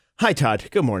Hi, Todd.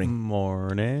 Good morning.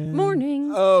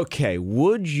 Morning. Okay,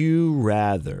 would you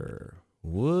rather?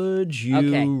 Good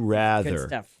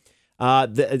stuff. I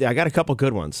got a couple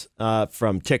good ones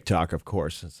from TikTok, of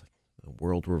course. It's like the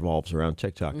world revolves around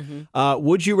TikTok.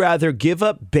 Would you rather give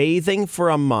up bathing for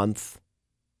a month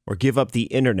or give up the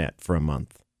internet for a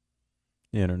month?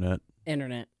 Internet.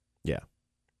 Yeah.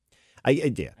 I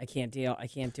can't deal. I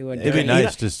can't do it. It'd be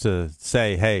nice just to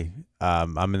say, hey,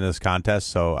 I'm in this contest,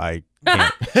 so I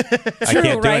can't, I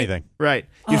can't do anything. Right.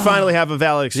 You finally have a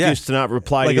valid excuse to not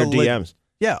reply to your DMs.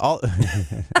 Yeah.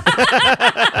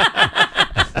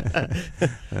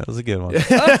 That was a good one.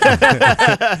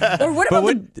 Or what about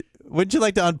would you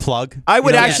like to unplug? I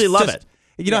would actually love it.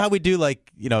 You know how we do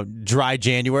dry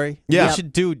January? Yeah. We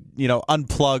should do,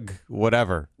 unplug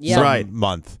whatever Right.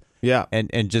 month. Yeah.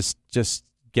 And just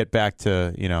get back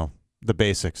to, the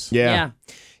basics. Yeah.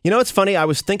 You know, it's funny. I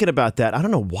was thinking about that. I don't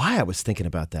know why I was thinking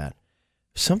about that.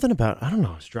 Something about, I don't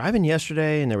know. I was driving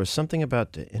yesterday and there was something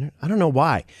about the internet. I don't know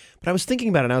why, but I was thinking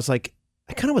about it and I was like,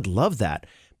 I kind of would love that.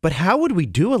 But how would we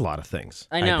do a lot of things?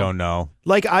 I know. I don't know.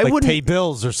 Like I wouldn't pay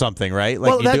bills or something, right?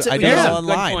 Well, I do it all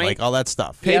online, point. like all that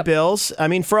stuff. pay bills. I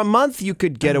mean, for a month you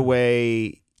could get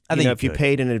away. I think if you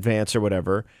paid in advance or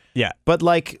whatever. Yeah. But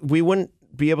we wouldn't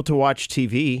be able to watch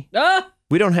TV.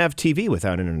 We don't have TV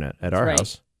without internet at our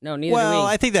house. No, neither do we. Well,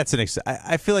 I think that's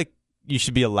I feel like you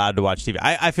should be allowed to watch TV.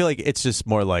 I feel like it's just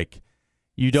more like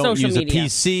you don't Social use media. a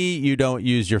PC, you don't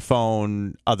use your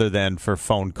phone other than for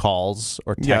phone calls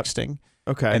or texting.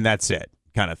 Okay. And that's it,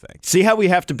 kind of thing. See how we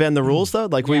have to bend the rules though?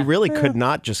 Like we Yeah. really could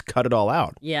not just cut it all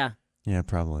out. Yeah. Yeah,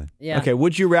 probably. Yeah. Okay,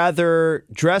 would you rather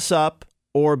dress up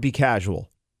or be casual?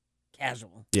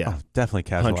 Casual. Yeah. Oh, definitely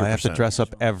casual. I have to 100% dress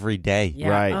up every day. Yeah.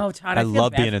 Right. Oh, Todd, I feel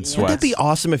love bad being for in you. sweats. Wouldn't that be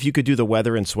awesome if you could do the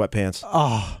weather in sweatpants?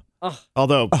 Oh.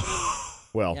 Although,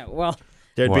 well, Yeah, well,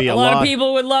 there'd be a lot of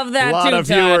people would love that a lot too, of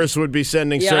Todd. viewers would be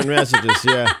sending certain messages.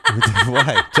 Yeah.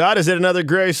 Why? Todd, is it another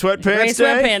gray sweatpants Gray day?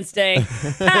 sweatpants day.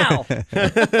 How?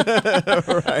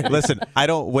 Right. Listen, I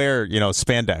don't wear,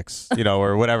 spandex,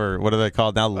 or whatever. What are they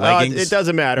called now? Leggings? It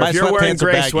doesn't matter. My If you're wearing sweatpants are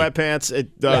gray baggy. sweatpants,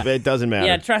 it doesn't matter.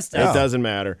 Yeah, trust It us. doesn't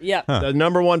matter. Yep. The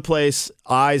number one place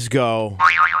eyes go.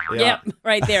 Yep,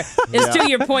 right there. It's to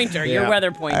your pointer, your Yeah.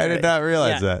 weather pointer. I did not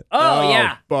realize that. Oh,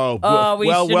 yeah. Oh, we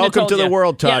well, shouldn't have welcome told to the you.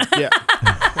 world, Todd. Yeah.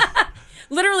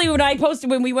 Literally,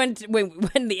 when we went to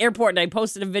the airport and I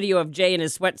posted a video of Jay in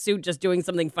his sweatsuit just doing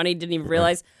something funny, didn't even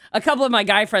realize. A couple of my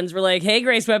guy friends were like, "Hey,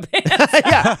 gray sweatpants."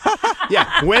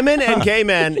 Yeah. Women and gay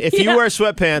men, if you wear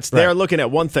sweatpants, they're looking at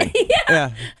one thing.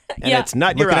 Yeah. And it's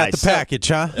not your Looking eyes. at the package,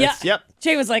 huh? Yeah. Yep.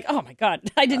 Jay was like, "Oh my god,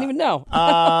 I didn't even know."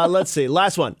 Let's see.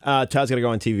 Last one. Todd's got to go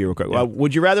on TV real quick.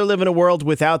 Would you rather live in a world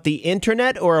without the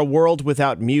internet or a world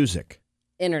without music?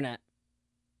 Internet.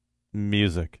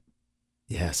 Music.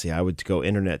 Yeah, see, I would go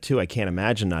internet too. I can't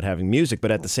imagine not having music,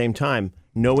 but at the same time,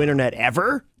 no internet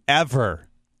ever? Ever.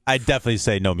 I'd definitely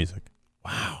say no music.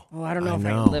 Wow. Oh, I don't know if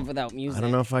I could live without music. I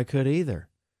don't know if I could either.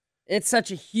 It's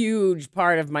such a huge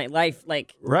part of my life.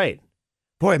 Like, Right.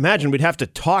 Boy, imagine we'd have to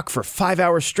talk for 5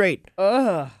 hours straight.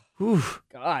 ugh, Whew.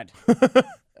 God, that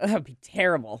would be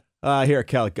terrible. Here,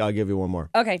 Cal, I'll give you one more.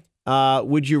 Okay,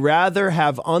 Would you rather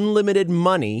have unlimited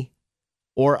money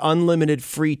or unlimited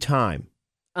free time?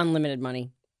 unlimited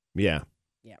money. Yeah.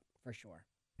 Yeah, for sure.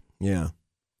 Yeah.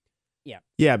 Yeah.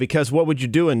 Yeah, because what would you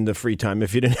do in the free time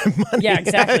if you didn't have money? Yeah,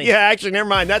 exactly. Yeah, actually, never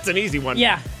mind. That's an easy one.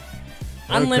 Yeah,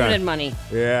 unlimited Okay. money.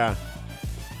 Yeah.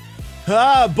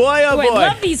 Oh, boy, oh, Boy, boy. I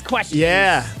love these questions.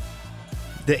 Yeah.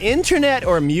 The internet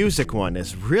or music one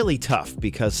is really tough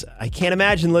because I can't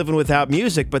imagine living without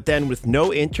music, but then with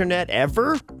no internet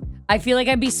ever? I feel like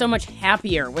I'd be so much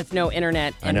happier with no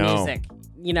internet and I know. music.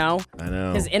 You know? I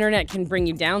know. Because internet can bring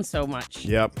you down so much.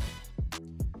 Yep.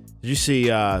 Did you see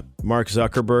Mark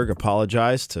Zuckerberg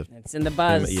apologize to It's in the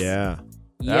buzz. Yeah.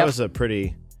 That Yep. was a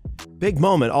pretty big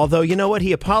moment. Although, you know what?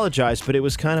 He apologized, but it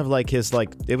was kind of like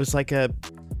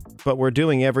but we're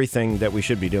doing everything that we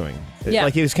should be doing. Yeah.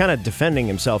 Like he was kind of defending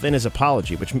himself in his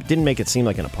apology, which didn't make it seem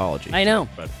like an apology. I know.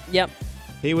 But Yep.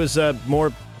 he was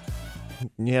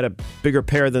he had a bigger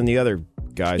pair than the other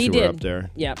guys He who were did. up there.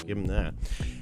 Yep. Give him that.